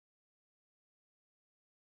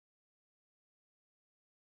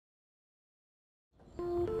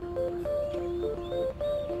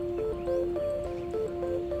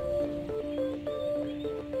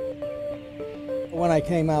when I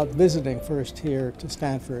came out visiting first here to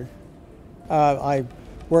Stanford, I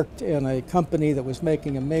worked in a company that was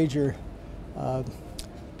making a major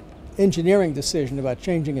engineering decision about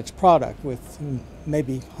changing its product with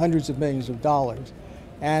maybe hundreds of millions of dollars.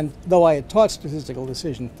 And though I had taught statistical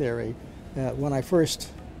decision theory, when I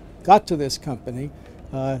first got to this company,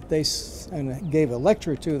 and gave a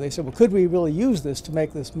lecture to, they said, well, could we really use this to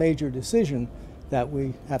make this major decision that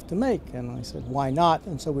we have to make? And I said, why not?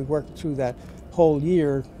 And so we worked through that whole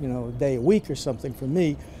year, a day a week or something for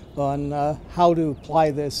me, on how to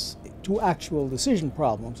apply this to actual decision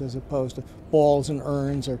problems as opposed to balls and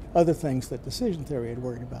urns or other things that decision theory had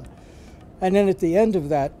worried about. And then at the end of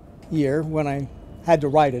that year, when I had to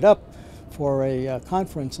write it up for a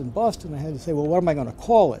conference in Boston, I had to say, well, what am I going to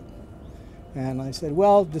call it? And I said,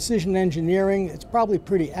 well, decision engineering, it's probably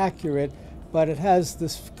pretty accurate, but it has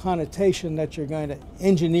this connotation that you're going to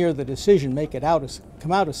engineer the decision, make it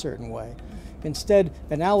come out a certain way. Instead,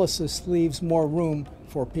 analysis leaves more room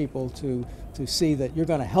for people to see that you're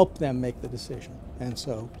going to help them make the decision. And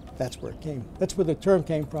so that's where it came. That's where the term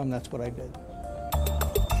came from. That's what I did.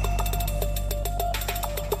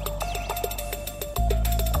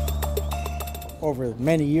 Over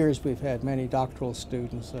many years, we've had many doctoral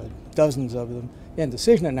students, dozens of them, in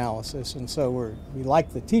decision analysis, and so we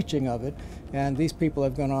like the teaching of it, and these people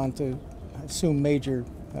have gone on to assume major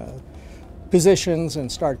positions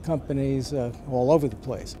and start companies all over the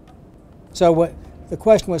place. So the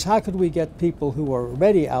question was, how could we get people who are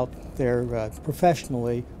already out there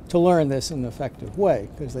professionally to learn this in an effective way?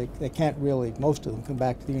 Because they can't really, most of them, come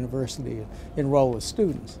back to the university and enroll as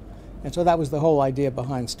students. And so that was the whole idea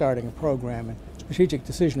behind starting a program in strategic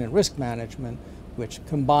decision and risk management, which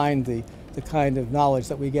combined the kind of knowledge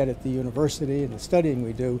that we get at the university and the studying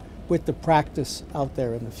we do with the practice out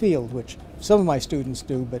there in the field, which some of my students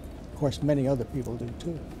do, but of course many other people do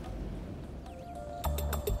too.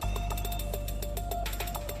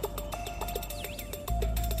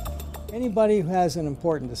 Anybody who has an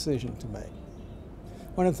important decision to make.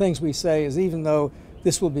 One of the things we say is, even though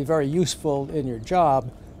this will be very useful in your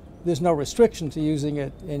job, there's no restriction to using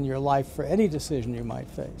it in your life for any decision you might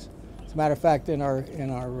face. As a matter of fact, in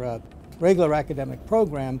our regular academic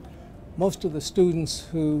program, most of the students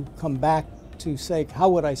who come back to say, how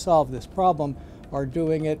would I solve this problem, are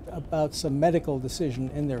doing it about some medical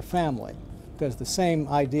decision in their family, because the same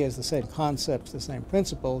ideas, the same concepts, the same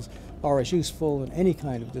principles are as useful in any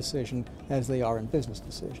kind of decision as they are in business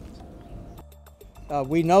decisions.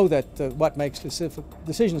 We know that what makes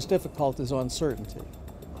decisions difficult is uncertainty.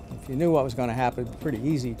 If you knew what was going to happen, it'd be pretty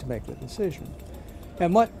easy to make the decision.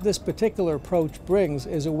 And what this particular approach brings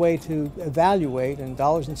is a way to evaluate, in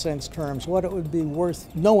dollars and cents terms, what it would be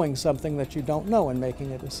worth knowing something that you don't know and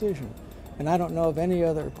making a decision. And I don't know of any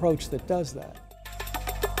other approach that does that.